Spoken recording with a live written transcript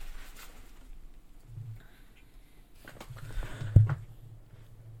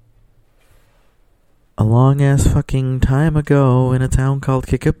A long-ass fucking time ago, in a town called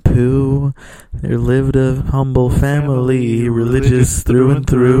Kickapoo, there lived a humble family, religious through and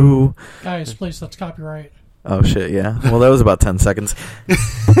through. Guys, please, that's copyright. Oh, shit, yeah. Well, that was about 10 seconds.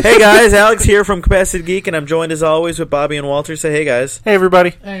 Hey, guys, Alex here from Capacity Geek, and I'm joined, as always, with Bobby and Walter. Say hey, guys. Hey,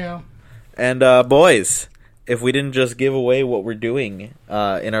 everybody. Hey, yo. And, boys, if we didn't just give away what we're doing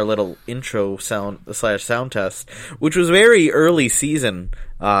in our little intro sound test, which was very early season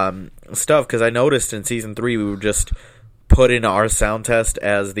stuff, because I noticed in season 3 we would just put in our sound test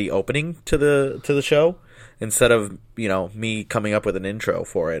as the opening to the show instead of, me coming up with an intro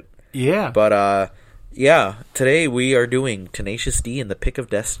for it. Yeah. But, yeah, today we are doing Tenacious D and the Pick of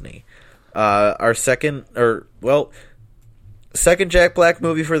Destiny. Our second Jack Black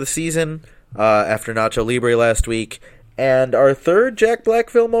movie for the season, after Nacho Libre last week, and our third Jack Black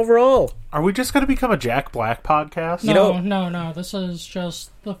film overall. Are we just going to become a Jack Black podcast? No. This is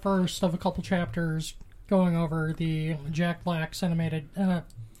just the first of a couple chapters going over the Jack Black cinematic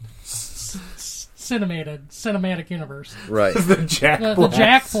universe. Right. The Jack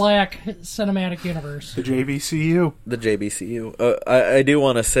Black cinematic universe. The JBCU. The JBCU. I do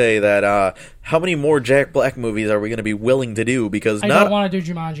want to say that how many more Jack Black movies are we going to be willing to do? Because I don't want to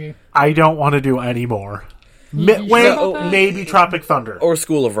do Jumanji. I don't want to do any more. Maybe Tropic Thunder. Or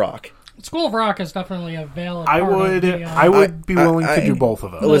School of Rock. School of Rock is definitely a valid I part would of the, I would be willing to do both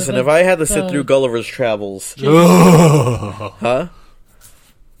of them. Listen, if I had to sit through Gulliver's Travels... Huh?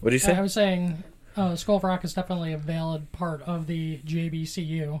 What did you say? I was saying... School of Rock is definitely a valid part of the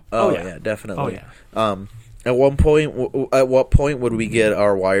JBCU. Oh yeah, definitely. Oh, yeah. At what point would we get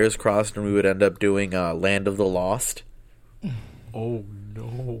our wires crossed and we would end up doing Land of the Lost? Oh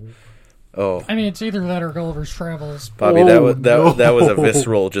no! Oh, I mean, it's either that or Gulliver's Travels. Bobby, that was a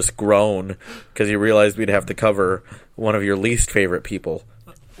visceral just groan because you realized we'd have to cover one of your least favorite people,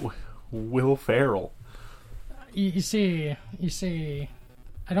 Will Ferrell. You see.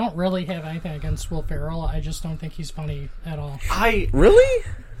 I don't really have anything against Will Ferrell. I just don't think he's funny at all. Really?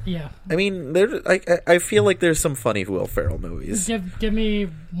 Yeah. I mean, I feel like there's some funny Will Ferrell movies. Give me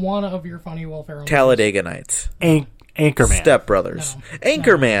one of your funny Will Ferrell Talladega Nights. Anchorman. Step Brothers. No.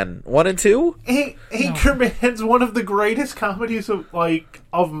 Anchorman. 1 and 2? Anchorman's one of the greatest comedies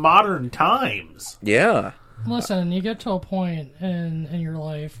of modern times. Yeah. Listen, you get to a point in your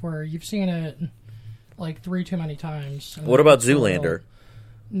life where you've seen it like 3 too many times. What about Zoolander?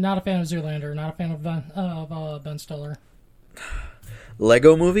 Not a fan of Zoolander. Not a fan of Ben Stiller.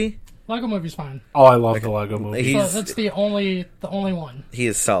 Lego Movie? Lego Movie's fine. Oh, I love the Lego Movie. That's the only one. He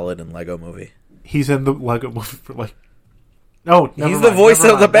is solid in Lego Movie. He's in the Lego Movie for No, he's the voice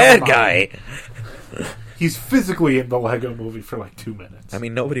of the bad guy. He's physically in the Lego Movie for 2 minutes. I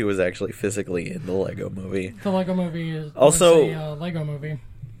mean, nobody was actually physically in the Lego Movie. The Lego Movie is also a Lego Movie.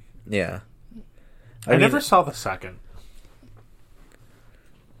 Yeah. I never saw the second.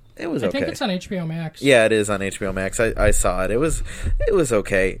 It was okay. I think it's on HBO Max. Yeah, it is on HBO Max. I saw it. It was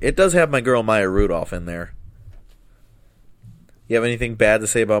okay. It does have my girl Maya Rudolph in there. You have anything bad to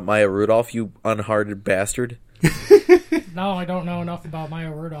say about Maya Rudolph, you unhearted bastard? No, I don't know enough about Maya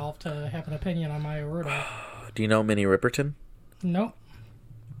Rudolph to have an opinion on Maya Rudolph. Do you know Minnie Riperton? Nope.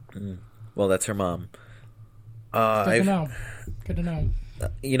 Well, that's her mom. Good to know.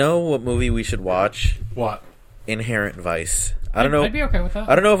 You know what movie we should watch? What? Inherent Vice. I don't know. I'd be okay with that.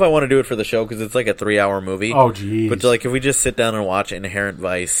 I don't know if I want to do it for the show because it's like a 3-hour movie. Oh, geez. But if we just sit down and watch Inherent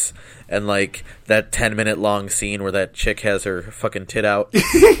Vice and that 10-minute long scene where that chick has her fucking tit out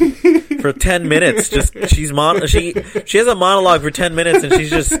for 10 minutes, just she has a monologue for 10 minutes and she's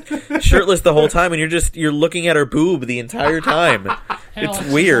just shirtless the whole time and you're looking at her boob the entire time. Alex, it's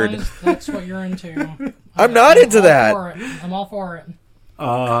weird. As long as that's what you're into. I'm not into that. I'm all for it.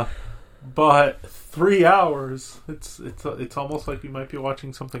 But 3 hours. It's almost like we might be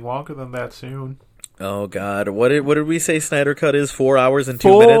watching something longer than that soon. Oh God! What did we say? Snyder Cut is 4 hours and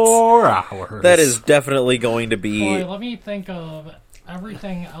 2 minutes. 4 hours. That is definitely going to be. Boy, let me think of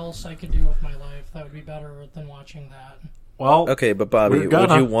everything else I could do with my life that would be better than watching that. Well, okay, but Bobby,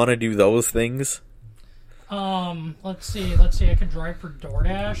 would you want to do those things? Let's see. I could drive for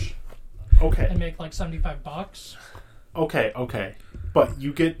DoorDash. Okay. And make $75. Okay. But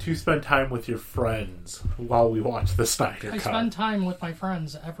you get to spend time with your friends while we watch the Snyder Cut. I spend time with my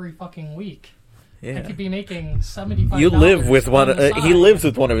friends every fucking week. Yeah. I could be making $75. You live with one. He lives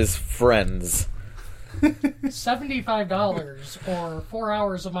with one of his friends. $75 or 4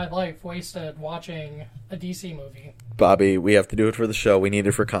 hours of my life wasted watching a DC movie. Bobby, we have to do it for the show. We need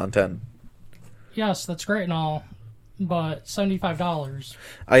it for content. Yes, that's great and all, but $75.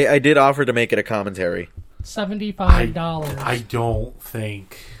 I did offer to make it a commentary. $75. I don't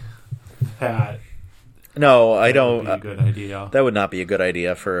think that No, I That don't. would be a good idea. That would not be a good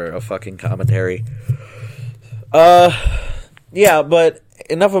idea for a fucking commentary. Yeah, but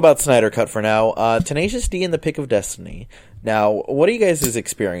enough about Snyder Cut for now. Tenacious D and the Pick of Destiny. Now, what are you guys'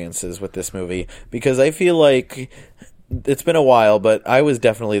 experiences with this movie? Because I feel like it's been a while, but I was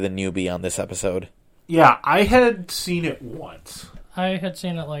definitely the newbie on this episode. Yeah, I had seen it once. I had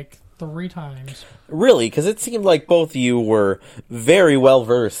seen it like 3 times. Really? Because it seemed like both of you were very well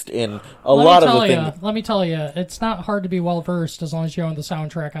versed in a lot of the things. Let me tell you, it's not hard to be well versed as long as you own the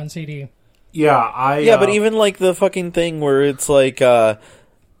soundtrack on CD. Yeah, Yeah, but even like the fucking thing where it's like, what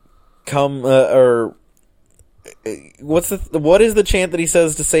is the chant that he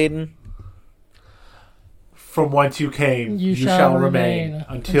says to Satan? from whence you came, You you shall shall remain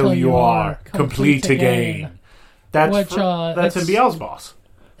until you are complete again. That's that's in Beelzebub's.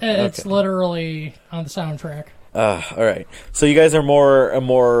 It's literally on the soundtrack. All right. So you guys are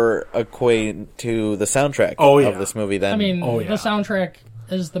more acquainted to the soundtrack of this movie than... I mean, Oh, yeah. the soundtrack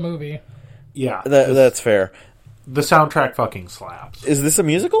is the movie. Yeah, that's fair. the soundtrack fucking slaps. Is this a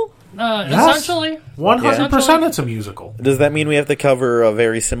musical? Essentially. 100% it's a musical. Does that mean we have to cover a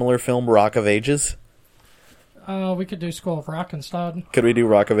very similar film, Rock of Ages? We could do School of Rock instead. Could we do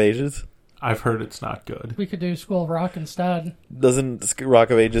Rock of Ages? I've heard it's not good. We could do School of Rock instead. Doesn't Rock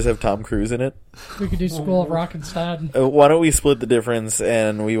of Ages have Tom Cruise in it? We could do School of Rock instead. Why don't we split the difference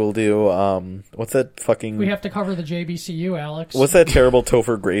and we will do, what's that fucking... We have to cover the JBCU, Alex. What's that terrible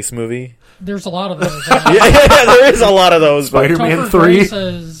Topher Grace movie? There's a lot of those. yeah, there is a lot of those, but Spider-Man Topher 3. Grace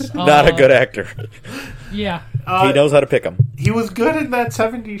is, not a good actor. Yeah. He knows how to pick them. He was good in that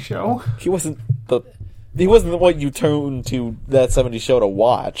 70s show. He wasn't what you turned to that 70s show to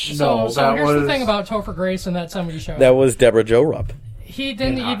watch. No, So that here's was... the thing about Topher Grace and that 70s show. That was Deborah Jo Rupp. He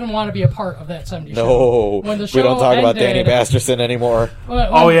didn't even want to be a part of that 70s show. No, When the we show don't talk about Danny ended- Masterson anymore.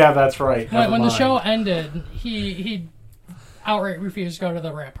 Oh, yeah, that's right. When Never the mind. show ended, he outright refused to go to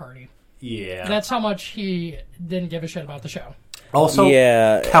the rap party. Yeah. That's how much he didn't give a shit about the show. Also,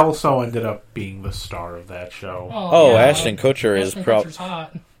 Yeah. Kelso ended up being the star of that show. Oh, yeah. Ashton Kutcher is Ashton probably... Kutcher's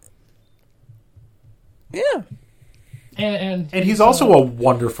hot. Yeah. And And he's also a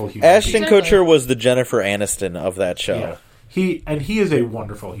wonderful human Ashton Exactly. Kutcher was the Jennifer Aniston of that show. being. Yeah. He is a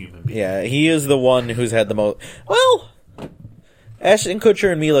wonderful human being. Yeah, he is the one who's had the most... Well, Ashton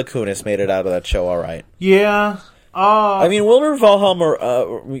Kutcher and Mila Kunis made it out of that show all right. Yeah. I mean, Wilmer Valderrama,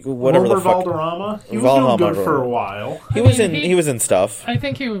 whatever Wilmer the fuck... Valderrama. He was Valderrama. doing good for a while. He was in stuff. I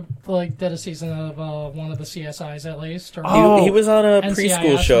think he did a season of one of the CSIs at least. Or Oh. He was on a NCIS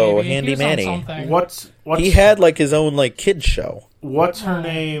preschool show, maybe. Handy He was on Manny. something. What's He had like his own like kids show. what's her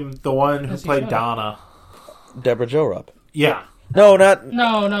name? The one who Yes, he played should. Donna. Deborah Jo Rupp. Yeah. No, not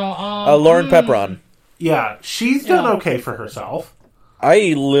No. Lauren Pepperon. Yeah. She's done Yeah. okay for herself.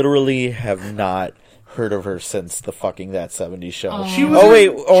 I literally have not heard of her since the fucking That 70s Show. She was Oh in-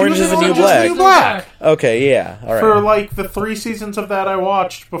 wait, she Orange was is the in New Orange is the Black. New Black. Okay, yeah, all For right. like the 3 seasons of that I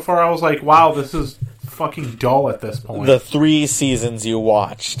watched before I was like, wow, this is fucking dull at this point. The 3 seasons you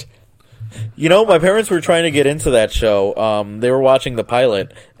watched. You know, my parents were trying to get into that show. They were watching the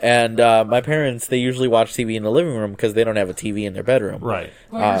pilot, and my parents, they usually watch TV in the living room because they don't have a TV in their bedroom. Right.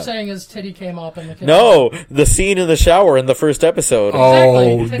 What you're saying is Titty came up in the kitchen. No, the scene in the shower in the first episode.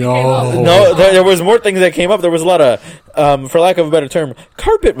 Exactly. Titty came up. No, there was more things that came up. There was a lot of, for lack of a better term,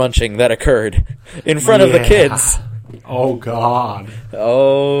 carpet munching that occurred in front of the Yeah. kids. Oh god.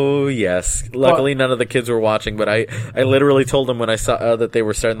 Oh, yes. Luckily, none of the kids were watching, but I literally told them when I saw that they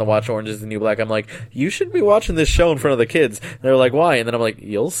were starting to watch Orange is the New Black, I'm like, you should be watching this show in front of the kids. And they were like, why? And then I'm like,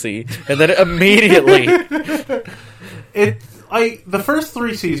 you'll see. And then immediately... The first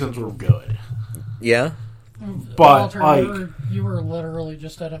 3 seasons were good. Yeah? But, Walter, you were literally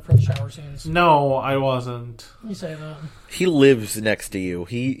just in it for the shower scenes. no, I wasn't. You say that. He lives next to you.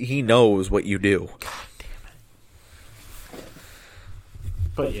 He knows what you do.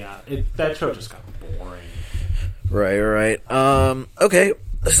 But yeah, that show just got boring. Right. Okay,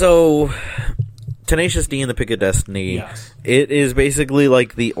 so... Tenacious D and the Pick of Destiny. Yes. It is basically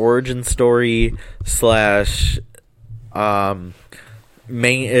like the origin story slash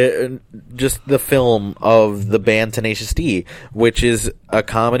main just the film of the band Tenacious D, which is a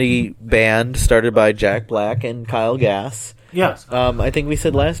comedy band started by Jack Black and Kyle Gass. Yes. I think we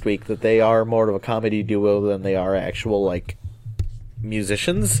said last week that they are more of a comedy duo than they are actual like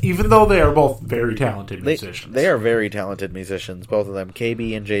musicians. Even though they are both very talented musicians. They are very talented musicians, both of them.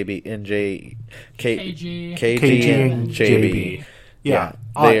 KB and JB and KG. KG and JB. Yeah.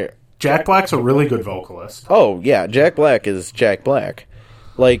 they're... Jack Black's a really good vocalist. Oh, yeah, Jack Black is Jack Black.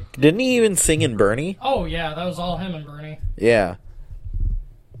 Like, didn't he even sing in Bernie? Oh, yeah, that was all him and Bernie. Yeah.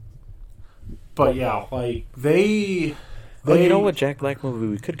 But yeah, like they. Oh, you know what Jack Black movie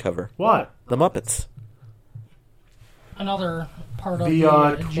we could cover? What? The Muppets. Another part of The,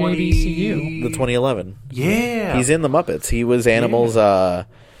 the 20 JBCU. The 2011. Yeah. He's in the Muppets. He was Animals.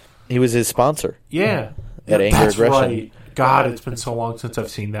 He was his sponsor. Yeah. At Anger That's Aggression. right. God, it's been so long since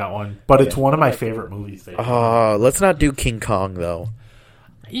I've seen that one. But it's one of my favorite movies. Let's not do King Kong though.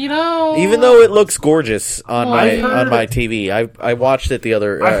 You know, Even though it looks gorgeous on Well, I've heard- my TV, I watched it the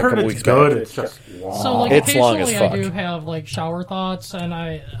other I've heard couple it's weeks good. back. It's just long. so like It's long as occasionally I fuck. do have like shower thoughts, and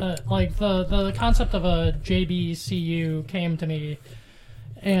I like the concept of a JBCU came to me.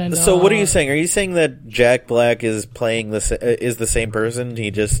 And So what are you saying? Are you saying that Jack Black is playing is the same person?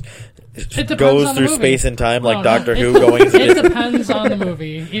 He just depends goes on the through movie. space and time like No, Doctor it- Who going to It different... depends on the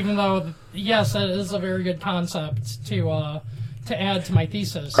movie, even though yes, that is a very good concept to add to my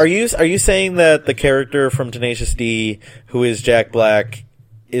thesis. Are you saying that the character from Tenacious D, who is Jack Black,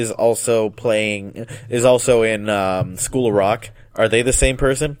 is also in School of Rock? Are they the same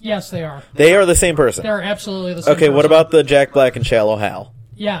person? Yes, they are. They are the same person. They're absolutely the same. Okay, what person. about the Jack Black and Shallow Hal?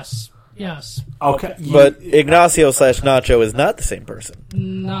 Yes. Okay. But Ignacio / Nacho is not the same person.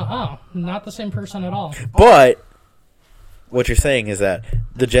 No, not the same person at all. But what you're saying is that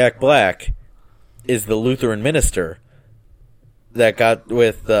the Jack Black is the Lutheran minister that got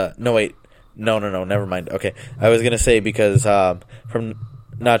with no, never mind. Okay, I was gonna say because from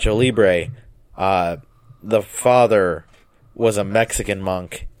Nacho Libre, the father was a Mexican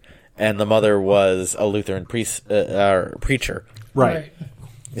monk, and the mother was a Lutheran preacher. right.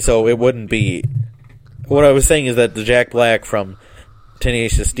 So it wouldn't be. What I was saying is that the Jack Black from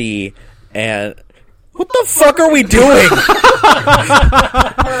Tenacious D and what the fuck are we doing?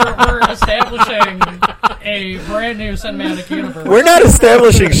 We're establishing a brand new cinematic universe. We're not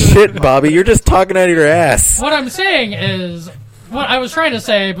establishing shit, Bobby. You're just talking out of your ass. What I'm saying is, what I was trying to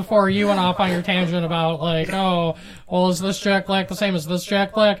say before you went off on your tangent about, like, oh, well, is this Jack Black the same as this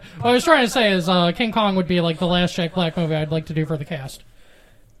Jack Black? What I was trying to say is King Kong would be, like, the last Jack Black movie I'd like to do for the cast.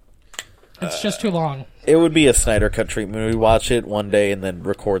 It's just too long. It would be a Snyder Cut treatment. We'd watch it one day and then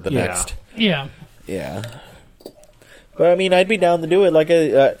record the Yeah. next. Yeah. Yeah. But I mean, I'd be down to do it. Like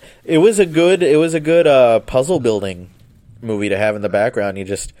it was a good puzzle building movie to have in the background. You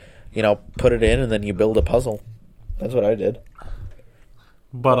just put it in and then you build a puzzle. That's what I did.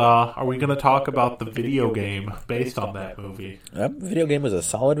 But are we going to talk about the video game based on that movie? That video game was a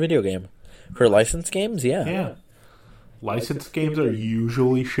solid video game for licensed games. Yeah. Yeah. Licensed games are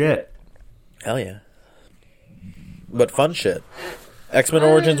usually shit. Hell yeah. But fun shit. X-Men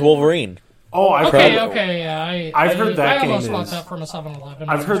Origins Wolverine. Oh, I've Okay, heard, yeah. I've heard that I game almost bought is- that from a 7-Eleven.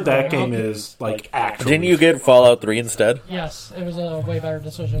 I've heard that game is like actually. Didn't you get Fallout 3 instead? Yes, it was a way better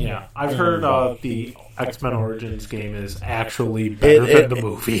decision. Yeah, I've heard the X-Men Origins game is actually better than the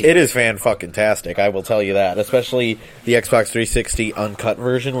movie. It is fan-fucking-tastic, I will tell you that. Especially the Xbox 360 uncut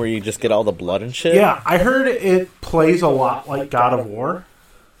version where you just get all the blood and shit. Yeah, I heard it plays a lot like God of War.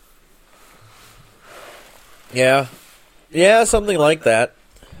 Yeah. Yeah, something like that.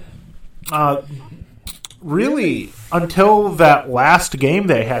 Really, until that last game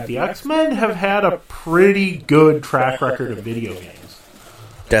they had, the X-Men have had a pretty good track record of video games.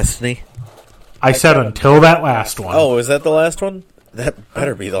 Destiny. I said until that last one. Oh, is that the last one? That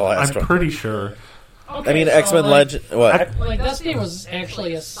better be the last I'm one. pretty sure. Okay, I mean, so, X-Men like, Legend... What? Like, Destiny was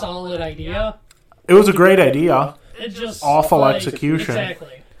actually a solid idea. It was a great idea. It just Awful like, execution.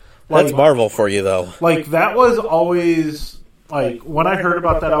 Exactly. That's Like, Marvel for you, though. like that was always like when I heard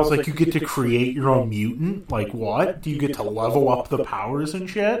about that, I was like, you get to create your own mutant. Like what? Do you get to level up the powers and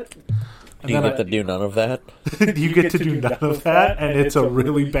shit? And You then get to do none of that. you get to do none of that, and it's a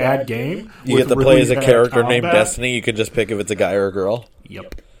really bad game. You with get to really play as a bad character named combat. Destiny. You can just pick if it's a guy or a girl.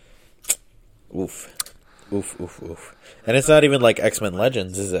 Yep. Oof. Oof, oof, oof. And it's not even like X-Men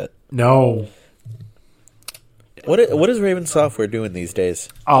Legends, is it? No. What is Raven Software doing these days?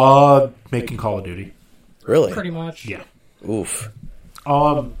 Making Call of Duty. Really? Pretty much. Yeah. Oof.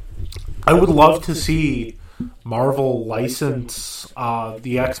 I would love to see Marvel license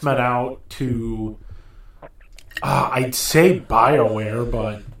the X-Men out to, I'd say BioWare,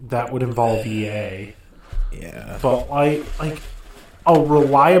 but that would involve EA. Yeah. But like a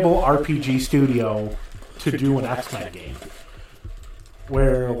reliable RPG studio to do an X-Men game,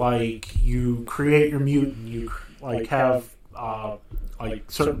 where like you create your mutant, you like have like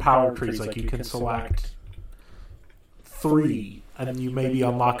certain power trees, like you can select 3, and then you maybe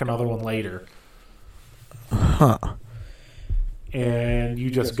unlock another one later. Huh. And you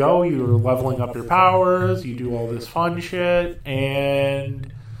just go, you're leveling up your powers, you do all this fun shit,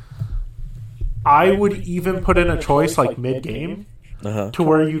 and I would even put in a choice like mid-game to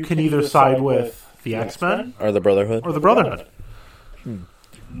where you can either side with the X-Men Or the Brotherhood. or the Brotherhood.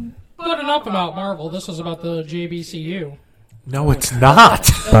 But enough about Marvel. This is about the JBCU. No, it's not.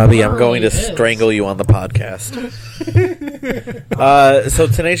 Bobby, I'm going to It is. strangle you on the podcast. So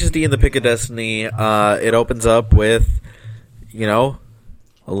Tenacious D and the Pick of Destiny, it opens up with,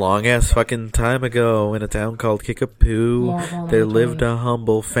 a long-ass fucking time ago in a town called Kickapoo, there lived a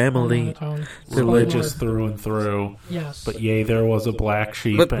humble family. Religious through and through. Yes. But yea, there was a black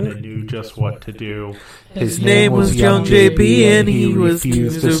sheep, and it knew just what to do. His name was Young JB, and he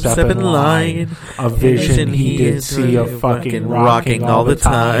refused to step in line. A vision he did see of fucking rocking all the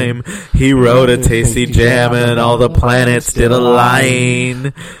time. He wrote a tasty jam, and all the planets did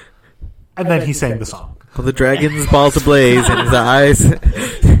align. And then he sang the song. Well, the dragon's balls ablaze in his eyes.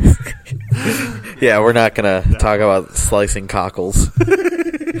 Yeah, we're not going to talk about slicing cockles.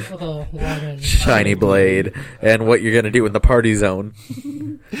 With a long Shiny blade, and what you're going to do in the party zone.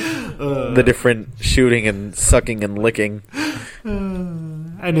 The different shooting and sucking and licking.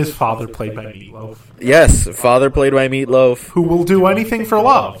 And his father played by Meatloaf. Yes, father played by Meatloaf. Who will do anything for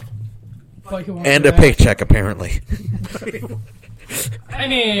love. And a paycheck, apparently. I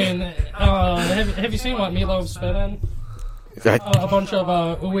mean, have you seen what Meatloaf's been in? A bunch of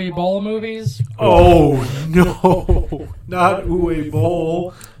Uwe Boll movies. Oh, no. Not Uwe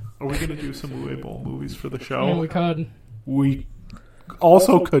Boll. Are we going to do some Uwe Boll movies for the I show? mean, we could. We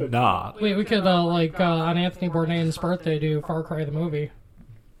also could not. We could, on Anthony Bourdain's birthday, do Far Cry the movie.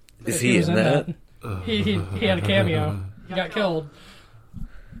 Is He he was in that? He had a cameo. He got killed.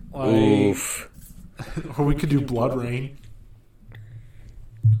 Oof. Or we could do Blood Rain.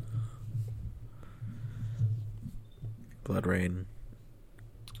 Blood Rain.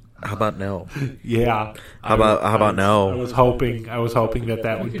 How about no? Yeah. How about no? I was hoping that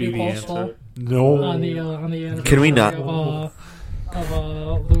would could be do the Postal. answer. No. On the anniversary Can we not- of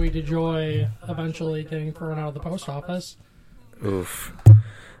Louis DeJoy eventually getting thrown out of the post office. Oof.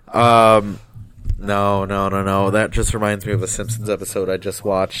 No. That just reminds me of a Simpsons episode I just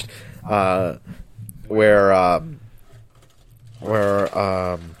watched, where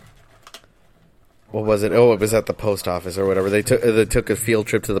what was it? Oh, it was at the post office or whatever. They took a field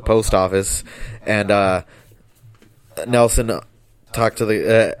trip to the post office, and Nelson asked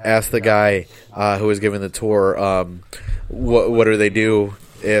the guy who was giving the tour, what do they do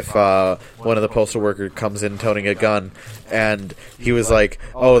if one of the postal workers comes in toting a gun? And he was like,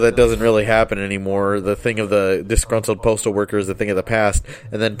 oh, that doesn't really happen anymore. The thing of the disgruntled postal worker is a thing of the past.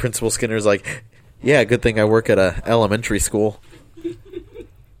 And then Principal Skinner's like, yeah, good thing I work at a elementary school.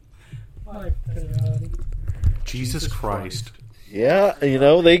 My God. Jesus Christ. Yeah,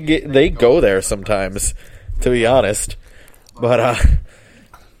 they go there sometimes, to be honest. But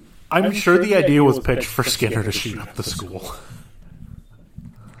I'm sure the idea was pitched for Skinner to shoot up the school.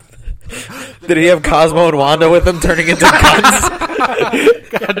 did he have Cosmo and Wanda with him turning into guns?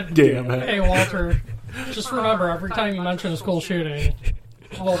 God damn it. Hey, Walter, just remember, every time you mention a school shooting,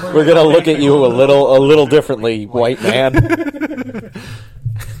 We're gonna look at you a little differently, white man.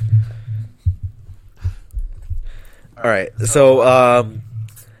 All right, so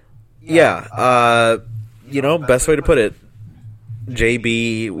best way to put it,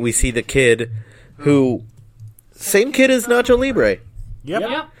 JB. We see the kid who, same kid as Nacho Libre,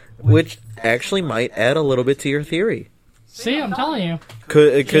 Yep. which actually might add a little bit to your theory. See, I'm telling you.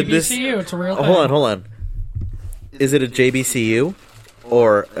 Could this? JBCU, it's a real thing. Hold on. Is it a JBCU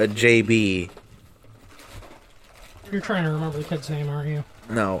or a JB? You're trying to remember the kid's name, aren't you?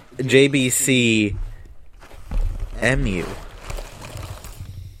 No, JBCMU.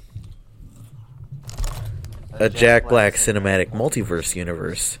 A Jack Black Cinematic Multiverse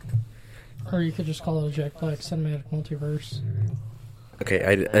Universe. Or you could just call it a Jack Black Cinematic Multiverse.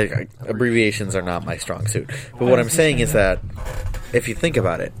 Okay, abbreviations are not my strong suit. But what I'm saying is that, if you think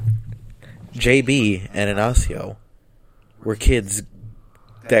about it, JB and Ignacio were kids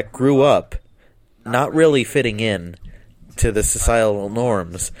that grew up not really fitting in to the societal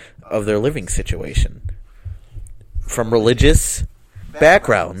norms of their living situation. From religious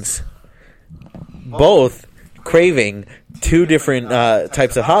backgrounds, both craving two different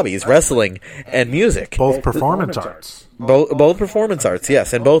types of hobbies, wrestling and music. Both performance arts. Both performance arts,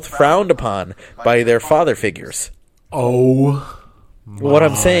 yes, and both frowned upon by their father figures. Oh. What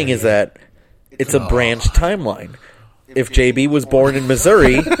I'm saying is that it's a branched timeline. If JB was born in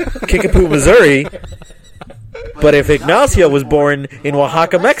Missouri, Kickapoo, Missouri, but if Ignacio was born in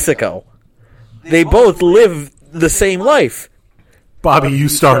Oaxaca, Mexico, they both live the same life. Bobby, you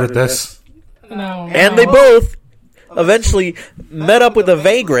started this. No. And they both eventually met up with a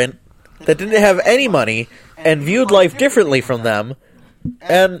vagrant that didn't have any money and viewed life differently from them,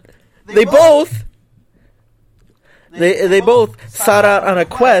 And they both sought out on a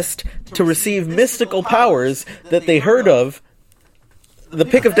quest to receive mystical powers that they heard of, the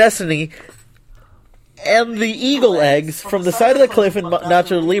Pick of Destiny, and the eagle eggs from the side of the cliff in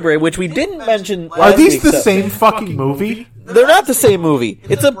Nacho Libre, which we didn't mention last Are these week, the so- same fucking movie? They're not the same movie.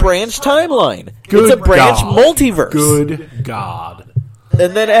 It's a branch timeline. Good It's a branch God. multiverse. Good God.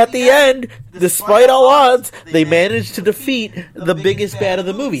 And then at the end, despite all odds, they managed to defeat the biggest bad of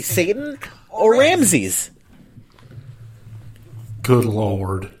the movie, Satan or Ramses. Good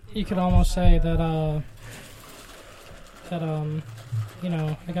Lord. You could almost say that,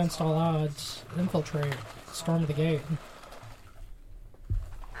 against all odds, infiltrate, storm the gate.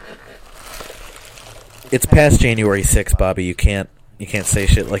 It's past January 6th, Bobby. You can't say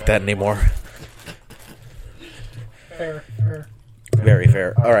shit like that anymore. Fair. Very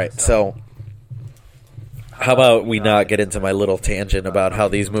fair. All right, so how about we not get into my little tangent about how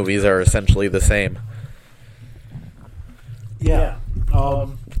these movies are essentially the same? Yeah.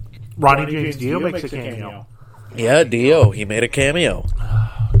 Ronnie James Dio makes a cameo. Yeah, Dio. He made a cameo.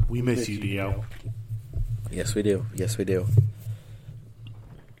 We miss you, Dio. Yes, we do. Yes, we do.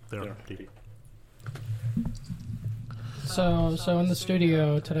 There. So in the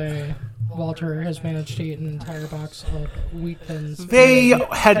studio today, Walter has managed to eat an entire box of wheat thins. They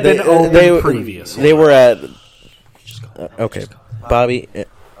had been opened previously. They were at... okay. Bobby...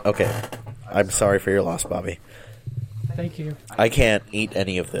 okay. I'm sorry for your loss, Bobby. Thank you. I can't eat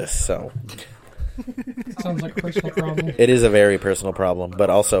any of this, so... Sounds like a personal problem. It is a very personal problem, but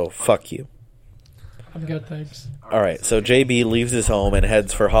also, fuck you. I'm good, thanks. Alright, so JB leaves his home and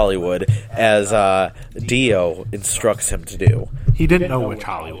heads for Hollywood, as Dio instructs him to do. He didn't know which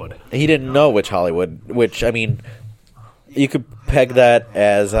Hollywood. He didn't know which Hollywood, which, I mean, you could peg that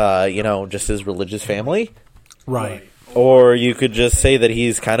as, just his religious family. Right. Or you could just say that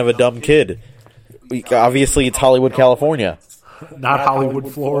he's kind of a dumb kid. Obviously, it's Hollywood, California. Not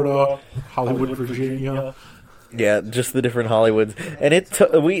Hollywood, Florida. Hollywood, Virginia. Yeah, just the different Hollywoods.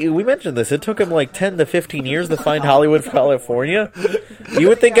 And we mentioned this. It took him like 10 to 15 years to find Hollywood, California. You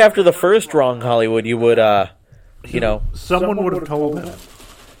would think after the first wrong Hollywood, you would, Someone would have told him.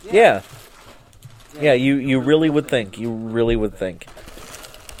 Yeah. Yeah, you really would think. You really would think.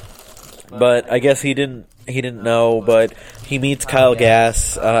 But I guess he didn't know, but he meets Kyle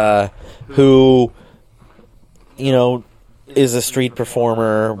Gass, who, is a street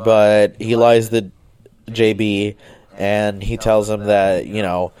performer, but he lies to JB, and he tells him that,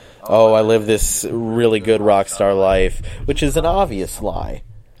 I live this really good rock star life, which is an obvious lie.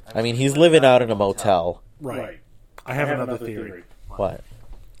 I mean, he's living out in a motel. Right. I have another theory. What?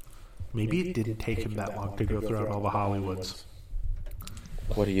 Maybe it didn't take him that long to go throughout all the Hollywoods.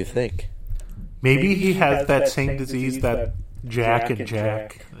 What do you think? Maybe he has that same disease that Jack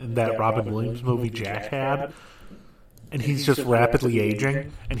in that Robin Williams movie Jack had, and he's just rapidly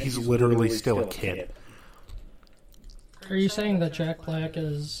aging, and he's literally still a kid. Are you saying that Jack Black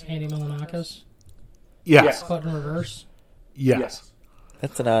is Andy Milonakis? Yes. But in reverse? Yes.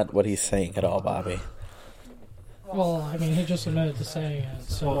 That's not what he's saying at all, Bobby. Well, I mean, he just admitted to saying it.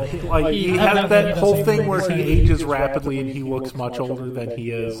 So He has that whole thing where he ages rapidly and he looks much older than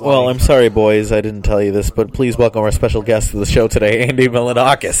he is. Well, I'm sorry, boys, I didn't tell you this, but please welcome our special guest to the show today, Andy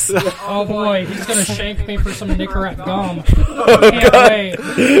Milonakis. Oh boy, he's gonna shank me for some Nicorette gum. Can't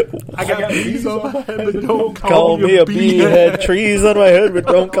wait. I got bees on my head, but don't Call me a bee head, trees on my head, but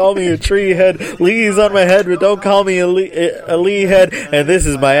don't call me a tree head. Leaves on my head, but don't call me a lee head. And this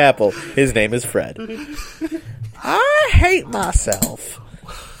is my apple. His name is Fred. I hate myself.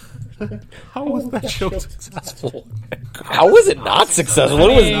 How was that show successful? How was it not successful?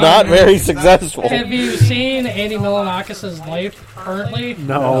 It was not very successful. Have you seen Andy Milonakis' life currently?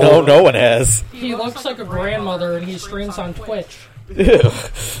 No. No one has. He looks like a grandmother, and he streams on Twitch.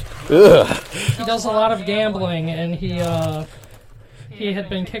 Ugh. He does a lot of gambling, and he had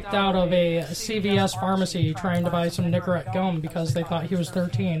been kicked out of a CVS pharmacy trying to buy some Nicorette gum because they thought he was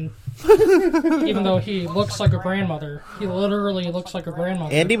 13. Even though he looks like a grandmother. He literally looks like a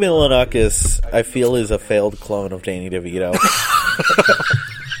grandmother. Andy Milonakis, I feel, is a failed clone of Danny DeVito.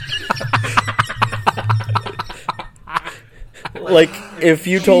 Like, if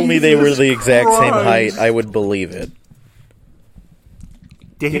you told me they were the exact same height, I would believe it.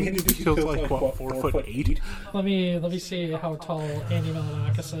 Danny DeVito's like, what, 4'8"? Let me see how tall Andy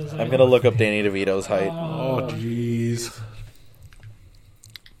Milonakis is. I'm gonna look up Danny DeVito's height. Oh, jeez.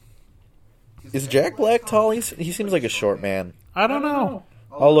 Is Jack Black tall? He seems like a short man. I don't know.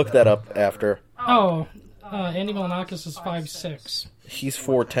 I'll look that up after. Andy Milonakis is 5'6". He's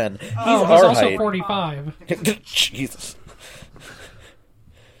 4'10". He's He's our also height. 45. Jesus.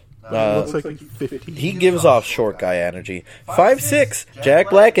 Looks like he's 15. He gives off short guy energy. 5'6". Jack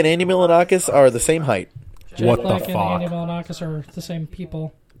Black and Andy Milonakis are the same height. Jack What the Black and fuck? Andy Milonakis are the same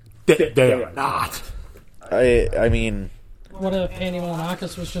people. They are not. I mean, What if Andy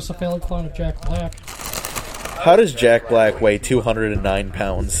Milonakis was just a failed clone of Jack Black? how does Jack Black weigh 209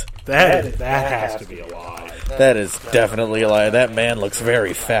 pounds? That has to be a lie. That is definitely a lie. That man looks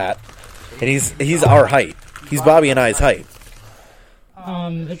very fat. And he's our height. He's Bobby and I's height.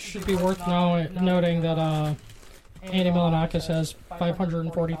 It should be worth noting that Andy Milonakis has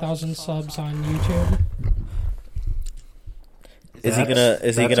 540,000 subs on YouTube. Is he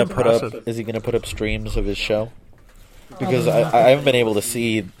That's gonna impressive. put up streams of his show? Because I haven't been able to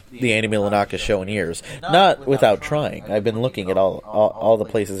see the Andy Milonakis show in years. Not without trying. I've been looking at all the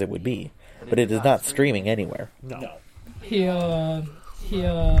places it would be, but it is not streaming anywhere. No. He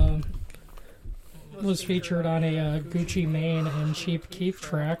was featured on a Gucci Mane and Chief Keef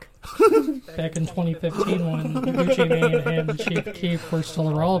track back in 2015 when Gucci Mane and Chief Keef were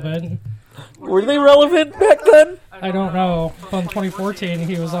still relevant. Were they relevant back then? I don't know. But in 2014,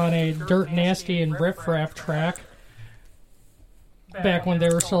 he was on a Dirt Nasty and Riff Raff track back when they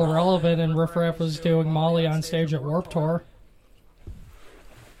were still relevant and Riff Raff was doing Molly on stage at Warped Tour.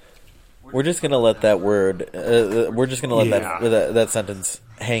 We're just gonna let that word. We're just gonna let Yeah. that sentence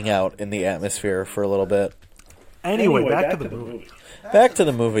hang out in the atmosphere for a little bit. Anyway, back to the movie. Back to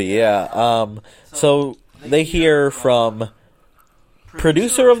the movie, yeah. So they hear from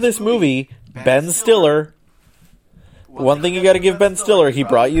producer of this movie, Ben Stiller. One thing you got to give Ben Stiller, he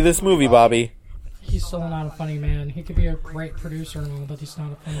brought you this movie, Bobby. He's still not a funny man. He could be a great producer and all, but he's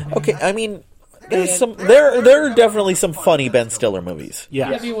not a funny man. Okay, I mean, there's some. There are definitely some funny Ben Stiller movies.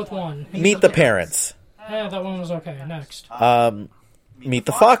 Yes. Hit me with one. Meet the Parents. Yeah, that one was okay. Next. Meet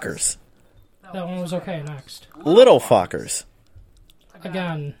the Fockers. That one was okay. Next. Little Fockers.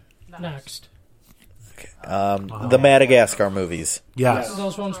 Again. Next. The Madagascar movies. Yes.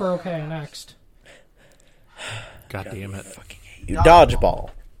 Those ones were okay. Next. God damn it. Dodgeball.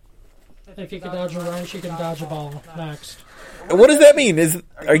 If you can dodge a wrench, you can dodge a ball. Next. What does that mean?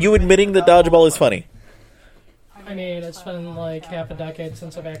 Are you admitting that Dodgeball is funny? I mean, it's been like half a decade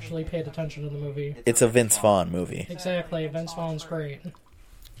since I've actually paid attention to the movie. It's a Vince Vaughn movie. Exactly. Vince Vaughn's great.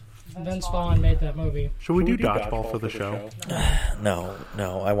 Vince Vaughn made that movie. Should we do dodgeball for the show?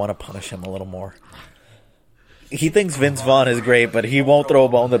 No, I want to punish him a little more. He thinks Vince Vaughn is great, but he won't throw a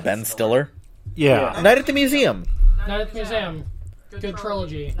bone to Ben Stiller. Yeah. Night at the Museum. Night at the Museum. Good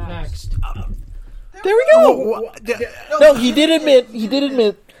trilogy. Next. There we go. No, he did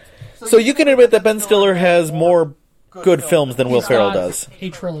admit. So you can admit that Ben Stiller has more good films than Will Ferrell does. A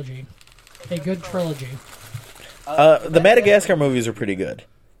trilogy. A good trilogy. The Madagascar movies are pretty good.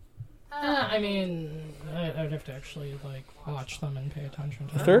 I mean, I'd have to actually like watch them and pay attention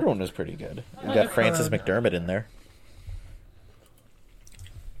to The them. third one was pretty good. You got Frances McDermott in there.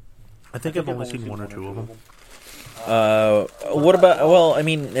 I think I've only seen one or two of them. What about? Well, I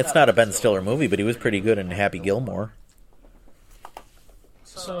mean, it's not a Ben Stiller movie, but he was pretty good in Happy Gilmore.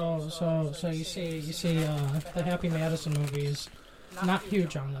 So you see the Happy Madison movies. Not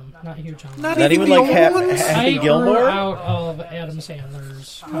huge on them. Not Not even like Happy I grew Gilmore. out of Adam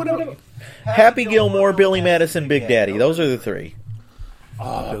Sandler's comedy. Happy Gilmore, Billy Madison, Big Daddy. Those are the three.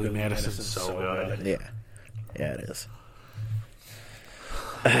 Oh, Billy Madison's so good. Yeah, it is.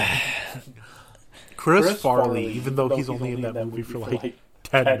 Chris Farley, even though he's only in that movie for like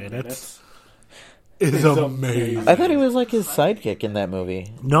 10 minutes, is amazing. I thought he was like his sidekick in that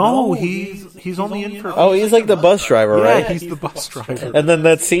movie. No, he's only in for... Oh, he's like the bus driver, yeah, right? he's the bus driver. And then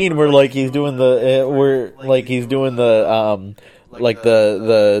that scene where like he's doing the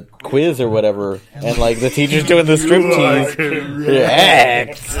the quiz or whatever, and like the teacher's doing the striptease.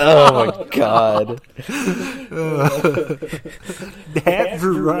 Act. Oh my god. That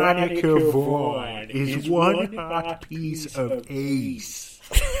Veronica Vaughn is one hot piece of ace.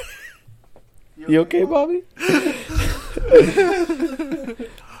 You okay, Bobby?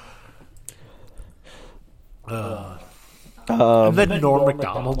 And then Norm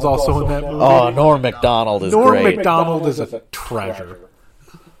Macdonald's also in that movie. Oh, Norm Macdonald is Norm great. Macdonald is a treasure.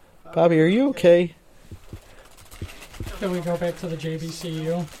 Bobby, are you okay? Can we go back to the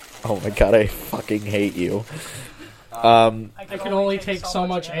JVCU? Oh my god, I fucking hate you. I can only take so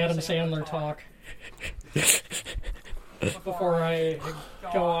much Adam Sandler talk before I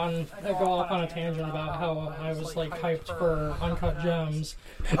go off on a tangent about how I was like hyped for Uncut Gems.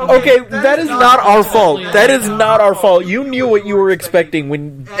 Okay, that is not our fault. That is not our fault. You knew what you were expecting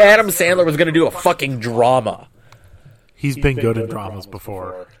when Adam Sandler was going to do a fucking drama. He's been good in dramas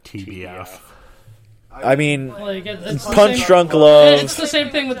before, TBF. I mean, Like it's the Punch same- Drunk Love, It's the same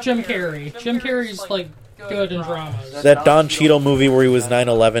thing with Jim Carrey. Jim Carrey's like good in dramas. that Don Cheadle movie where he was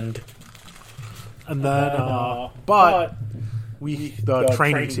 9/11. And then, but the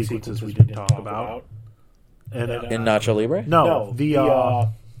training sequences we didn't talk about. And In Nacho Libre? no, the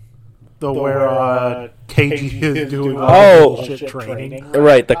where KG is doing Oh. bullshit training.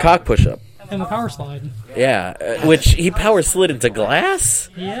 Right, the cock push-up. And the power slide. Yeah, which he power slid into glass?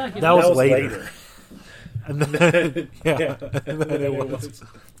 Yeah, That was later. And then, and then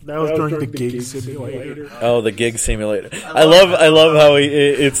that was during the gig simulator. Oh, the gig simulator. I love how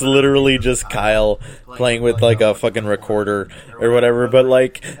it's literally just Kyle playing with like a fucking recorder or whatever, but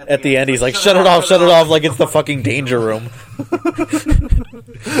like at the end he's like, shut it off, like it's the fucking Danger Room.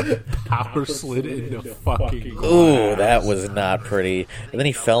 Power slid into fucking. Ooh, that was not pretty. And then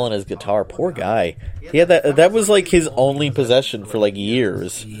he fell on his guitar. Poor guy. He had that was like his only possession for like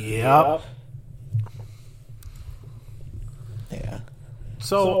years. Yep. Yeah.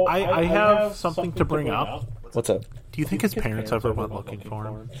 So I have something to bring up. What's up? Do you think his parents ever went looking for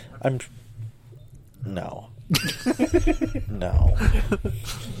him? No. No.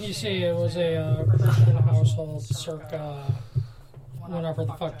 You see, it was a Christian household circa whenever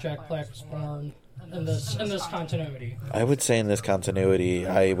the fuck Jack Black was born. In this continuity. I would say in this continuity,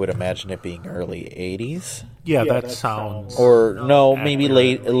 I would imagine it being early 80s. Yeah, that sounds. Or, no, maybe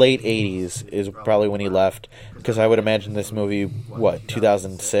late 80s is probably when he left. Because I would imagine this movie,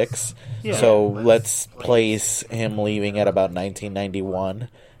 2006? Yeah. So let's place him leaving at about 1991.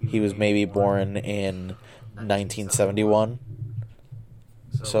 He was maybe born in 1971.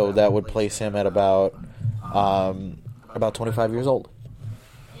 So that would place him at about 25 years old.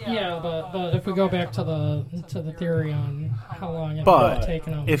 Yeah, but if we go back to the theory on how long it would have But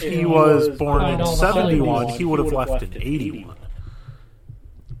taken him, if he was born find in all the 71, Hollywood he would have left in 81.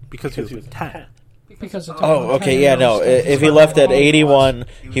 Because he was 10. because it took Oh, him okay, 10 yeah, years no. to If he start left at Hollywood. 81,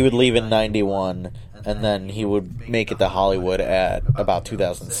 he would leave in 91, and then he would make it to Hollywood at about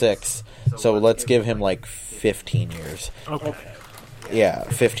 2006. So let's give him like 15 years. Okay. Yeah,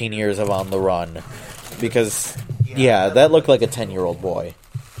 15 years of On the Run. Because, yeah, that looked like a 10-year-old boy.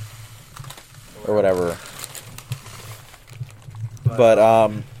 Or whatever.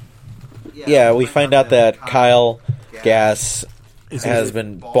 But, yeah, we find out that Kyle Gass has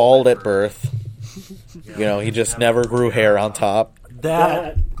been bald at birth. You know, he just never grew hair on top.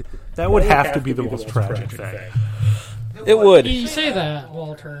 That would have to be the most tragic thing. It would. You say that,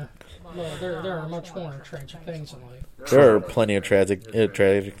 Walter. Well, there are much more tragic things in life. There are plenty of tragic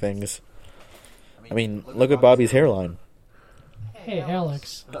things. I mean, look at Bobby's hairline. Hey,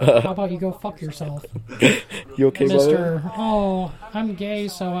 Alex, how about you go fuck yourself? You okay, Bobby? Mister, oh, I'm gay,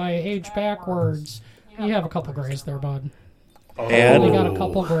 so I age backwards. You have a couple grays there, bud. Only got a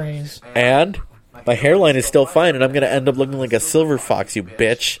couple grays. And my hairline is still fine, and I'm going to end up looking like a silver fox, you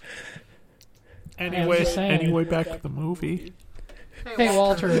bitch. Anyway, back to the movie. Hey,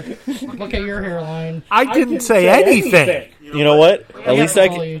 Walter, look at your hairline. I didn't say anything. You know what? At least I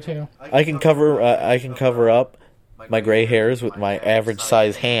follow can, you too. I can cover up my gray hairs with my average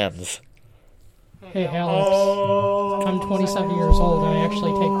size hands. Hey, Alex, I'm 27 years old, and I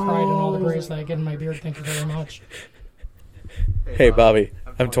actually take pride in all the grays that I get in my beard. Thank you very much. Hey, Bobby,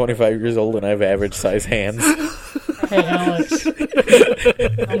 I'm 25 years old and I have average size hands. Hey, Alex,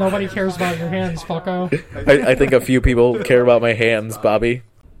 nobody cares about your hands, fucko. I think a few people care about my hands, Bobby.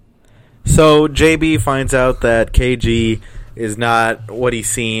 So JB finds out that KG is not what he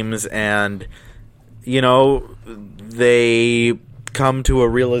seems, and, you know, they come to a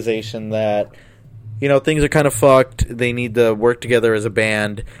realization that, you know, things are kind of fucked. They need to work together as a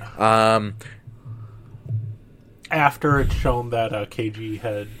band. After it's shown that KG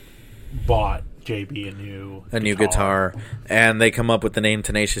had bought JB a new guitar, and they come up with the name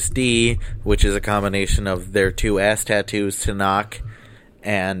Tenacious D, which is a combination of their two ass tattoos, Tanakh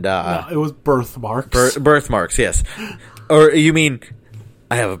and No, it was birthmarks. birthmarks. Yes, or you mean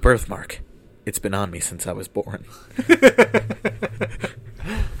I have a birthmark? It's been on me since I was born.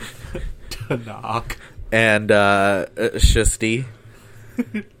 Tanakh. And Shusti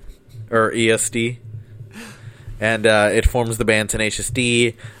or ESD, and it forms the band Tenacious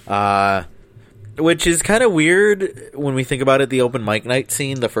D. Which is kind of weird when we think about it. The open mic night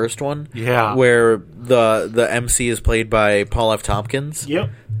scene, the first one, Yeah. where the MC is played by Paul F. Tompkins. Yep.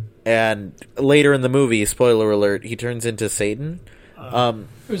 And later in the movie, spoiler alert, he turns into Satan. It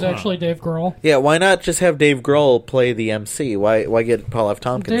was actually Dave Grohl. Yeah, why not just have Dave Grohl play the MC? Why get Paul F.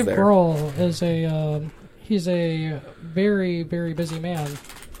 Tompkins Dave there? Grohl is he's a very, very busy man.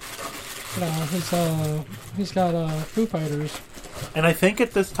 You know, he's got Foo Fighters. And I think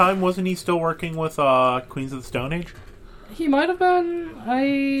at this time, wasn't he still working with Queens of the Stone Age? He might have been.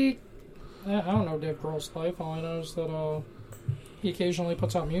 I don't know Dave Grohl's life. All I know is that he occasionally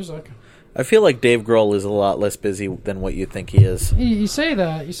puts out music. I feel like Dave Grohl is a lot less busy than what you think he is. You say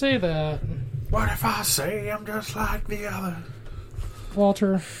that. You say that. What if I say I'm just like the others?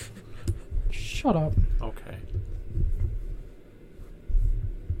 Walter, shut up. Okay.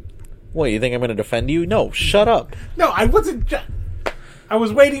 What, you think I'm going to defend you? No, shut up. No, I wasn't. I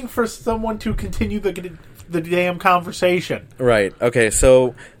was waiting for someone to continue the damn conversation. Right. Okay,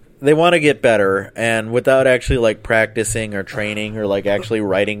 so they want to get better, and without actually like practicing or training or like actually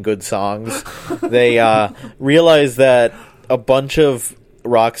writing good songs, they realize that a bunch of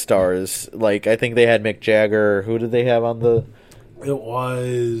rock stars, like I think they had Mick Jagger. Who did they have on the? It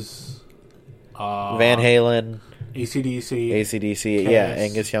was Van Halen, AC/DC. yeah,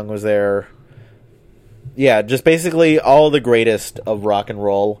 Angus Young was there. Yeah, just basically all the greatest of rock and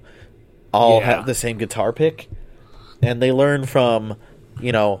roll all have the same guitar pick, and they learn from,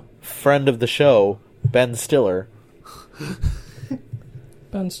 friend of the show, Ben Stiller.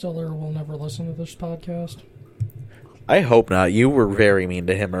 Ben Stiller will never listen to this podcast. I hope not. You were very mean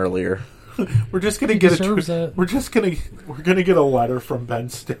to him earlier. We're just gonna He get deserves it. we're gonna get a letter from Ben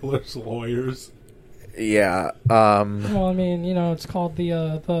Stiller's lawyers. Yeah. Well, I mean, it's called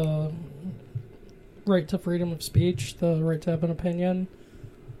the right to freedom of speech, the right to have an opinion.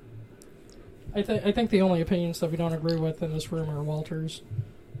 I think the only opinions that we don't agree with in this room are Walter's,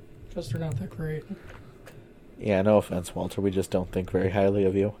 because they're not that great. Yeah, no offense, Walter. We just don't think very highly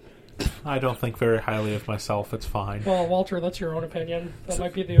of you. I don't think very highly of myself. It's fine. Well, Walter, that's your own opinion. That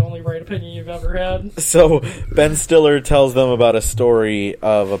might be the only right opinion you've ever had. So, Ben Stiller tells them about a story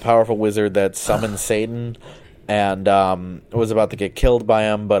of a powerful wizard that summoned Satan and was about to get killed by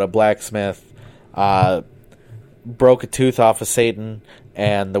him, but a blacksmith broke a tooth off of Satan,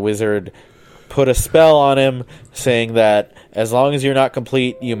 and the wizard put a spell on him saying that as long as you're not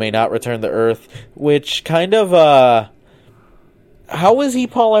complete, you may not return to Earth, which kind of, how is he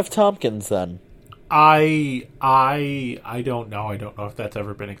Paul F. Tompkins, then? I don't know. I don't know if that's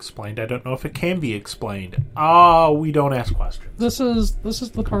ever been explained. I don't know if it can be explained. We don't ask questions. This is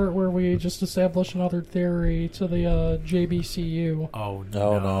the part where we just establish another theory to the JBCU. Oh,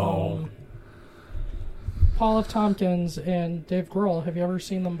 no. Paul F. Tompkins and Dave Grohl, have you ever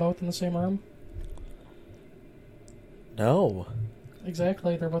seen them both in the same room? No.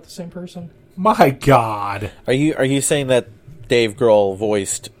 Exactly, they're both the same person. My God. Are you saying that Dave Grohl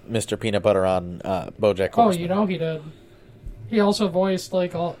voiced Mr. Peanut Butter on BoJack Horseman? Oh, he did. He also voiced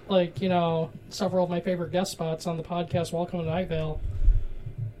several of my favorite guest spots on the podcast Welcome to Night Vale.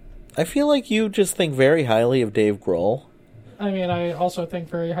 I feel like you just think very highly of Dave Grohl. I mean, I also think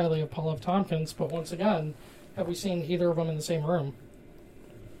very highly of Paul F. Tompkins, but once again, have we seen either of them in the same room?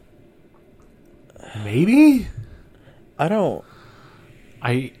 Maybe? I don't.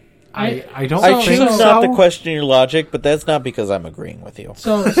 I don't So- think choose so. not to question your logic, but that's not because I'm agreeing with you.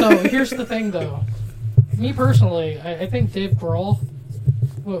 So here's the thing, though. Me personally, I think Dave Grohl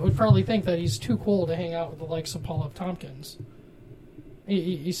would probably think that he's too cool to hang out with the likes of Paul F. Tompkins.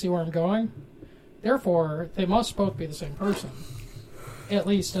 You see where I'm going? Therefore, they must both be the same person. At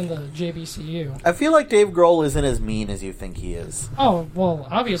least in the JBCU. I feel like Dave Grohl isn't as mean as you think he is. Oh, well,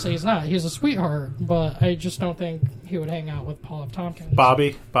 obviously he's not. He's a sweetheart, but I just don't think he would hang out with Paul F. Tompkins.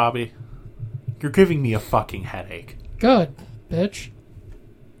 Bobby, you're giving me a fucking headache. Good, bitch.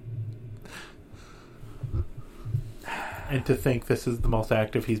 And to think this is the most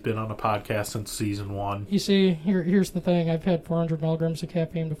active he's been on a podcast since season 1. You see, here's the thing. I've had 400 milligrams of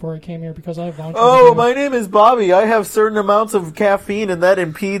caffeine before I came here because I have long-term Oh, pain. my name is Bobby. I have certain amounts of caffeine, and that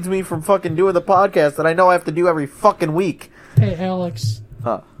impedes me from fucking doing the podcast that I know I have to do every fucking week. Hey, Alex.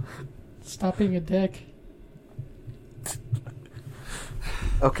 Huh. Stop being a dick.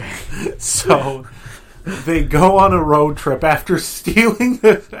 Okay. So they go on a road trip after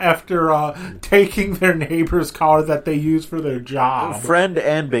taking their neighbor's car that they use for their job. Friend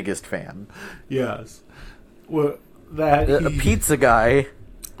and biggest fan. Yes. A pizza guy.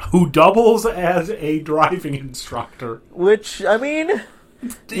 Who doubles as a driving instructor. Which, I mean,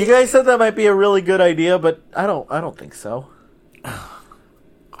 you guys said that might be a really good idea, but I don't think so.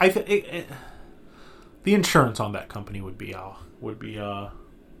 The insurance on that company would be through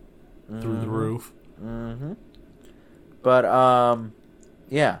the roof. Mm-hmm. But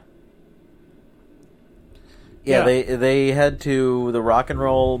yeah. Yeah, they head to the Rock and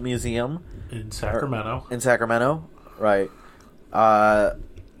Roll Museum In Sacramento. Right. Why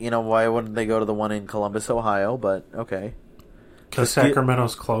wouldn't they go to the one in Columbus, Ohio? But okay. Because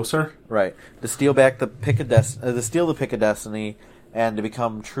Sacramento's closer. Right. To steal back the Pick of Destiny, and to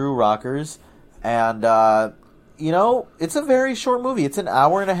become true rockers. And, it's a very short movie. It's an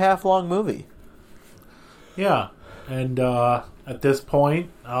hour and a half long movie. Yeah. And at this point,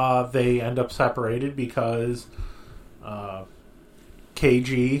 they end up separated because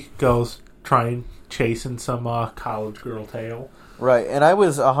KG goes trying chasing some college girl tail. Right, and I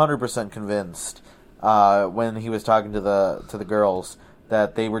was 100% convinced when he was talking to the girls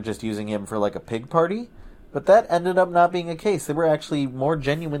that they were just using him for like a pig party, but that ended up not being the case. They were actually more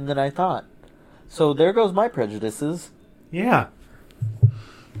genuine than I thought. So there goes my prejudices. Yeah.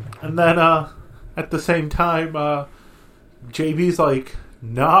 And then at the same time, JB's like,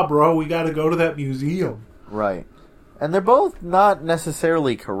 nah, bro, we got to go to that museum. Right. And they're both not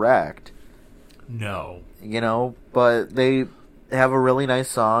necessarily correct. No. But they have a really nice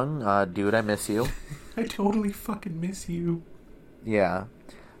song, Dude, I Miss You. I totally fucking miss you. Yeah.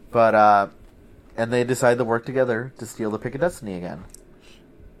 But, and they decide to work together to steal the Pick of Destiny again.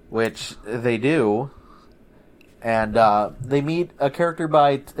 Which they do. And, they meet a character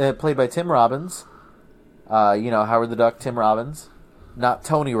played by Tim Robbins. Howard the Duck, Tim Robbins. Not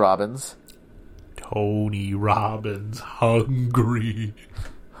Tony Robbins. Tony Robbins, hungry.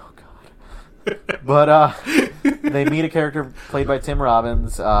 Oh, God. But, they meet a character played by Tim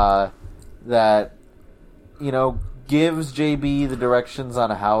Robbins, that, gives JB the directions on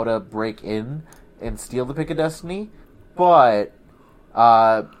how to break in and steal the Pick of Destiny. But,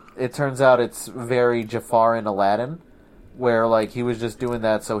 it turns out it's very Jafar in Aladdin, where, like, he was just doing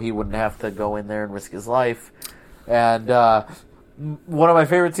that so he wouldn't have to go in there and risk his life. And, one of my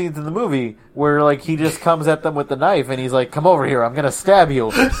favorite scenes in the movie, where, like, he just comes at them with the knife, and he's like, come over here, I'm gonna stab you.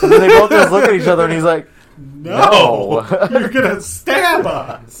 And then they both just look at each other, and he's like, no. You're gonna stab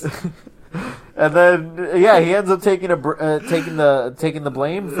us! And then, he ends up taking the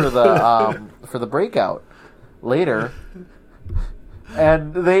blame for the breakout later.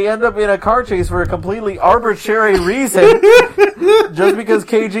 And they end up in a car chase for a completely arbitrary reason, just because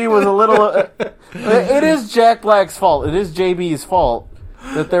KG was a little. It is Jack Black's fault. It is JB's fault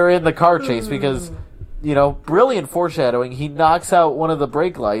that they're in the car chase because, brilliant foreshadowing. He knocks out one of the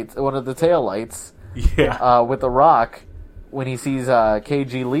brake lights, one of the tail lights, with a rock when he sees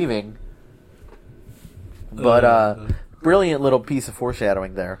KG leaving. But brilliant little piece of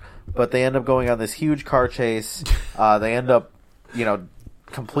foreshadowing there. But they end up going on this huge car chase. They end up,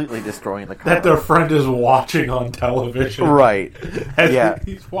 completely destroying the car. That their friend is watching on television. Right. And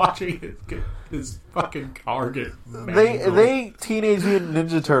he's watching his fucking car get mangled. They Teenage Mutant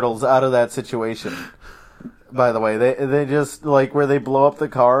Ninja Turtles out of that situation. By the way, they just, like, where they blow up the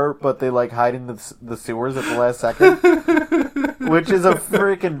car, but they, like, hide in the sewers at the last second. Which is a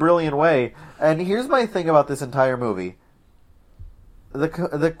freaking brilliant way. And here's my thing about this entire movie.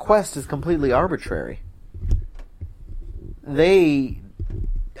 The quest is completely arbitrary. They,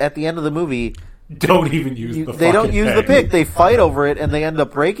 at the end of the movie, don't even use the they don't use the pick. They fight over it, and they end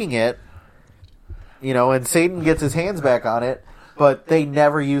up breaking it. And Satan gets his hands back on it, but they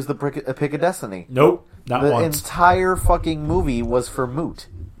never use the Pick of Destiny. Nope, not once. The entire fucking movie was for moot.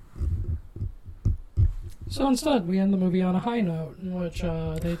 So instead, we end the movie on a high note, in which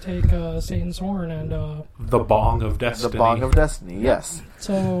they take Satan's horn and... the Bong of Destiny. The Bong of Destiny, yes.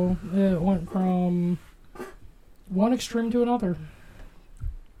 So it went from one extreme to another.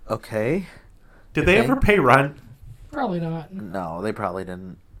 Okay. Did they ever pay rent? Probably not. No, they probably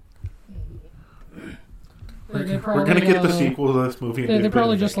didn't. We're going to get the sequel to this movie. They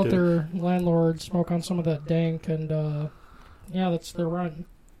probably just let their landlord smoke on some of that dank, and that's their rent.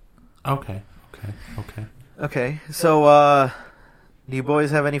 Okay. So, do you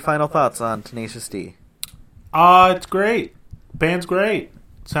boys have any final thoughts on Tenacious D? It's great. Band's great.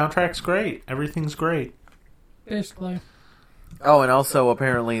 Soundtrack's great. Everything's great. Basically. Oh, and also,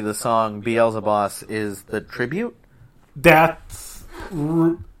 apparently, the song Beelzebub is the tribute? That's...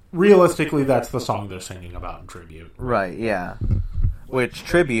 realistically, that's the song they're singing about in tribute. Right, yeah. Which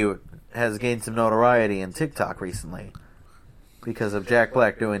tribute has gained some notoriety in TikTok recently. Because of Jack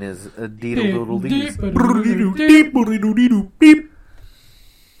Black doing his deedle-doodle-dees.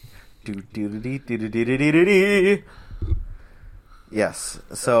 Yes,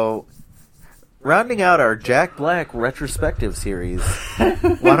 so... rounding out our Jack Black retrospective series,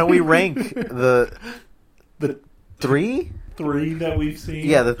 why don't we rank the three? Three that we've seen?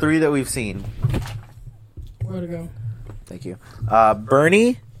 Yeah, the three that we've seen. Way to go. Thank you.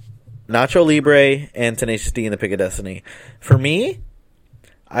 Bernie, Nacho Libre, and Tenacious D in the Pick of Destiny. For me,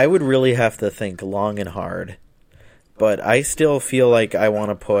 I would really have to think long and hard. But I still feel like I want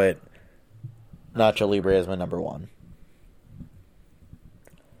to put Nacho Libre as my number one.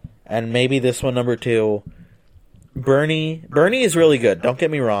 And maybe this one number two, Bernie is really good. Don't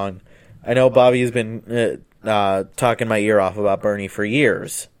get me wrong. I know Bobby's been talking my ear off about Bernie for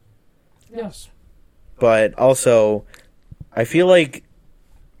years. Yes. But also, I feel like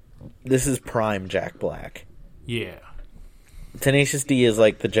this is prime Jack Black. Yeah. Tenacious D is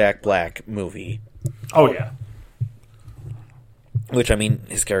like the Jack Black movie. Oh, yeah. Which, I mean,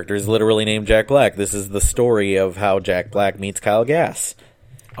 his character is literally named Jack Black. This is the story of how Jack Black meets Kyle Gass.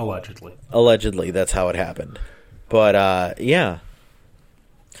 Allegedly. Allegedly, that's how it happened. But, yeah.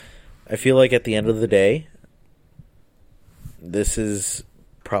 I feel like at the end of the day, this is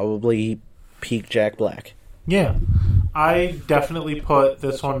probably peak Jack Black. Yeah. I definitely put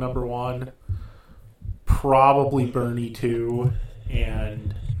this one number 1. Probably Bernie 2.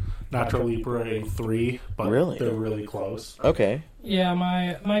 And Nacho Libre 3. But Really? they're really close. Okay. Yeah,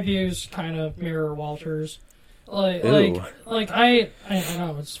 my views kind of mirror Walter's. Like, Ooh. I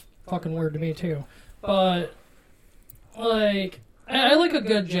know it's fucking weird to me too, but like, I like a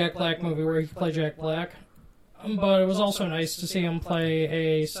good Jack Black movie where he can play Jack Black, but it was also nice to see him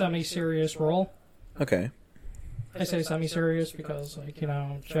play a semi-serious role. Okay. I say semi-serious because, like, you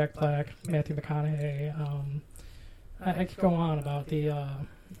know, Jack Black, Matthew McConaughey. I could go on about the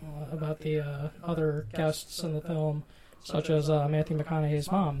other guests in the film, such as Matthew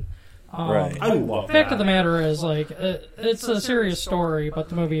McConaughey's mom. Right. I love that. Fact of the matter is, like, it's a serious story, but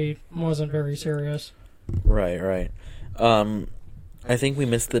the movie wasn't very serious. Right. I think we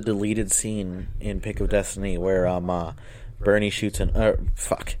missed the deleted scene in Pick of Destiny where Bernie shoots where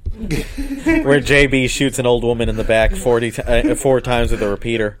JB shoots an old woman in the back 4 times with a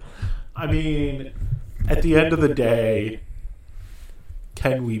repeater. I mean, at the end of the day,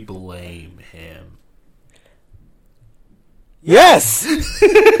 can we blame him? Yes!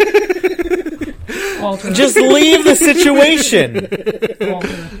 Walter, Just leave the situation!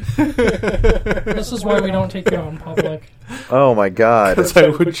 Walter, this is why we don't take you out in public. Oh my god. Because I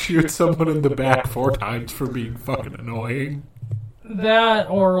would shoot someone in the back 4 times for being fucking annoying. That,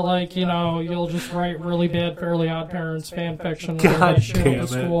 or, like, you know, you'll just write really bad Fairly Odd Parents fan fiction where God they shoot damn the it.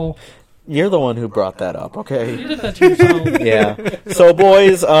 school. You're the one who brought that up, You okay? did that to yourself. Yeah. So,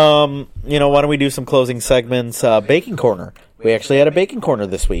 boys, why don't we do some closing segments? Baking Corner. We actually had a Baking Corner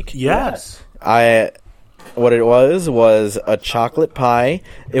this week. Yes. What it was a chocolate pie.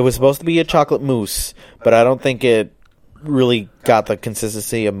 It was supposed to be a chocolate mousse, but I don't think it really got the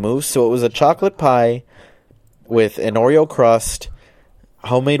consistency of mousse. So it was a chocolate pie with an Oreo crust,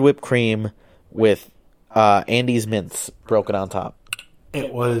 homemade whipped cream with Andes mints broken on top.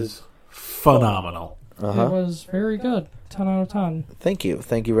 It was phenomenal. It was very good. 10 out of 10. Thank you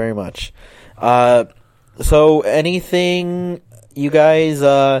very much. So anything you guys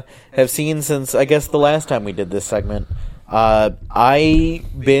have seen since, I guess, the last time we did this segment? I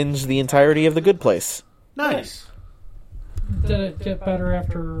binged the entirety of The Good Place. Nice. Did it get better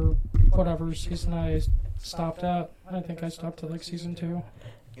after whatever season I stopped at? I think I stopped at, like, season 2.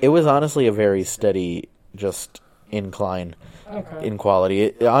 It was honestly a very steady, just incline Okay. in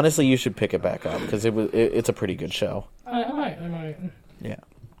quality. Honestly, you should pick it back up because it's a pretty good show. I might. Yeah.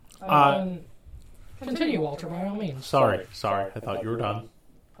 Continue, Walter, by all means. Sorry. I thought you were done.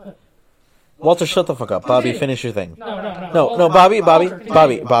 Walter, shut the fuck up. Bobby, finish your thing. No, Bobby.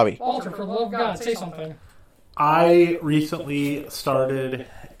 Walter, for the love of God, say something. I recently started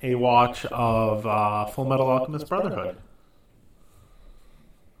a watch of Full Metal Alchemist Brotherhood.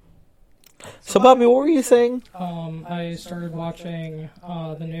 So, Bobby, what were you saying? I started watching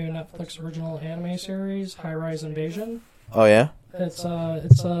the new Netflix original anime series, High Rise Invasion. Oh, yeah? It's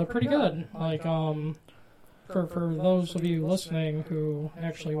pretty good. Like, for those of you listening who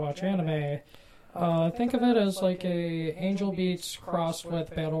actually watch anime, think of it as like a Angel Beats crossed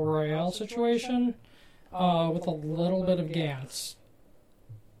with Battle Royale situation, with a little bit of Gantz.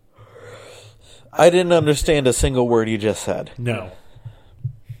 I didn't understand a single word you just said. No.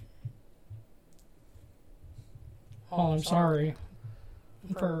 Oh, I'm sorry.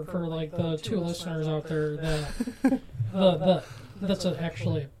 For like the 2 listeners out there that that's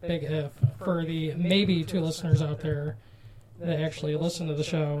actually a big if. For the maybe 2 listeners out there that actually listen to the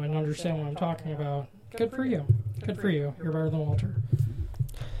show and understand what I'm talking about, good for you. You're better than Walter.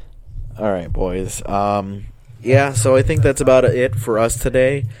 All right, boys. Yeah, so I think that's about it for us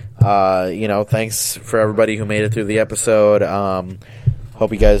today. Thanks for everybody who made it through the episode.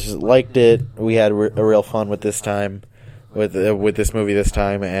 Hope you guys liked it. We had a real fun with this time, with this movie this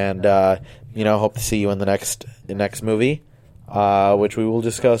time, and hope to see you in the next movie, which we will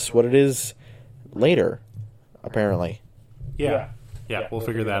discuss what it is later, apparently. Yeah, we'll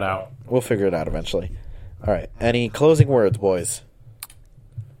figure that out. We'll figure it out eventually. All right. Any closing words, boys?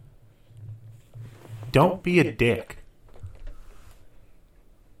 don't be a dick.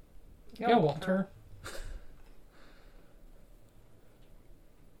 Yeah, Walter.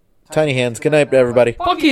 Tiny hands. Good night, everybody. Fuck you.